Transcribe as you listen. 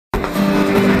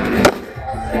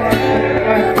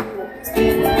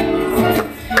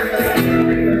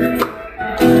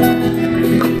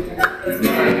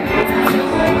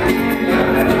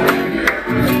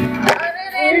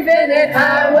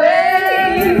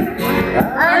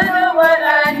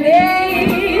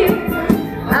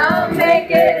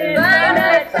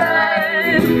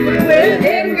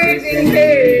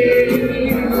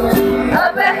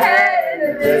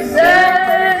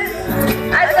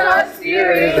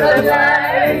of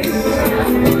life.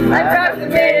 I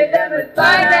approximated them with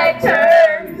finite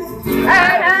terms. I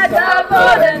had thought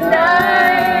for the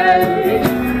night.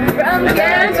 From the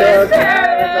cancer's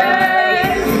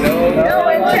paradise, no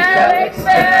one shall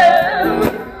expel.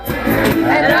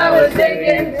 And I was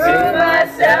thinking to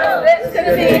myself, this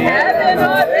could be heaven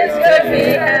or this could be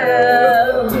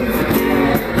hell.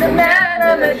 The man, a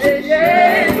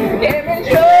magician, came and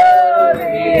showed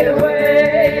me the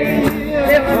way.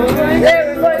 There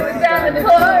were voices down the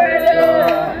corridor.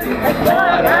 I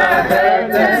thought I heard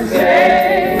them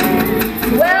say,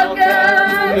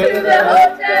 welcome to the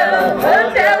hotel,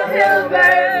 Hotel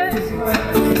Hilbert.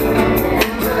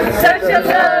 Such a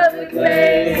lovely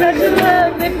place, such a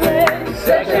lovely place,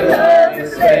 such a lovely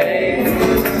space.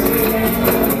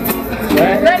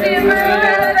 Plenty of room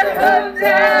at the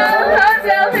hotel,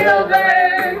 Hotel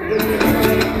Hilbert.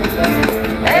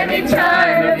 Any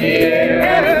time of year,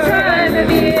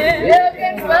 you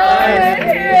can find it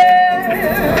here.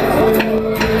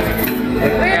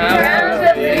 We're crowns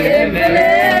of the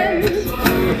infinite,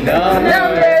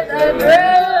 numbers of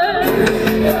rooms,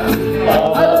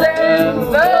 all of them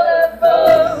full of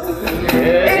folks.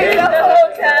 In the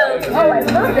hotels, oh I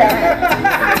love that.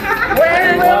 When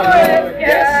will it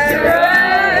get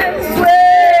right?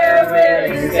 Where will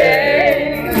you stay?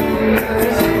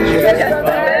 Just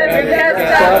forever, just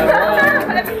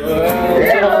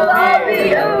it will all be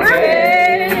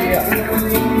okay.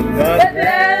 But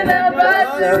then the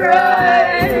bus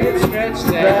arrives, stretched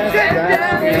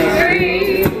down the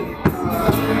street.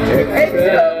 It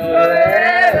took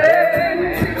forever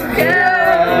to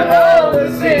count all the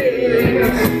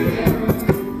seats.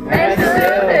 And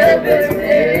still Hilbert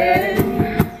didn't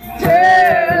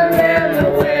turn them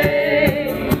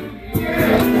away.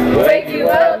 Wake you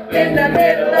up in the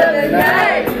middle of the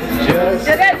night, just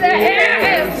as the air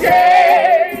and say,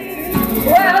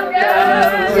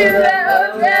 welcome to the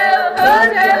hotel,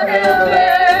 Hotel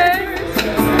Hilbert.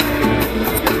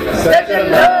 Such a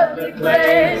lovely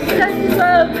place, such a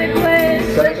lovely place,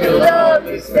 such a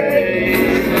lovely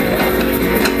space.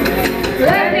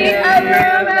 Plenty of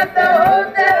room at the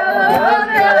hotel,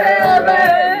 Hotel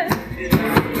Hilbert.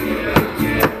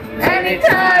 Any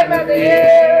time of the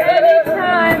year, you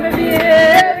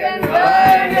can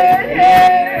find it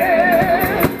here.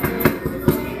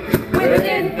 With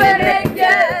infinite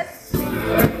guests,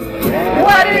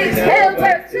 what is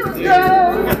Hilbert to go?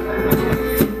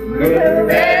 Move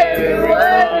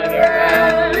everyone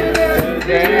around in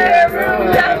their room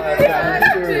down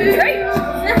the street.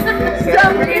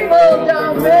 Some people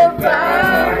don't move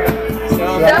far,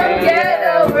 some get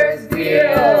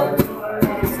oversteered.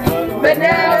 But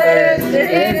now there's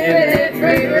infinite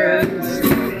free rooms.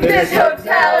 This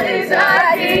hotel is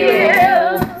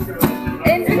ideal.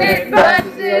 Infinite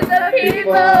buses of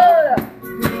people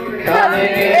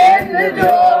coming in the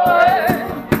door.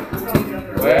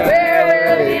 Where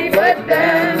will he put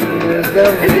them? Is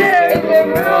there in the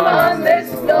room on this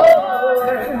floor?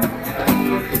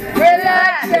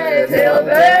 Relax, says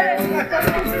Hilbert.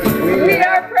 We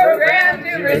are programmed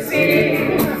to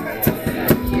receive.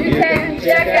 You can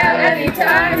check out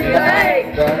anytime you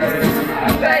like,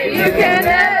 but you can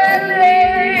never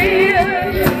leave.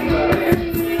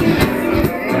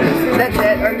 That's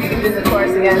it, or you can do the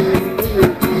chorus again.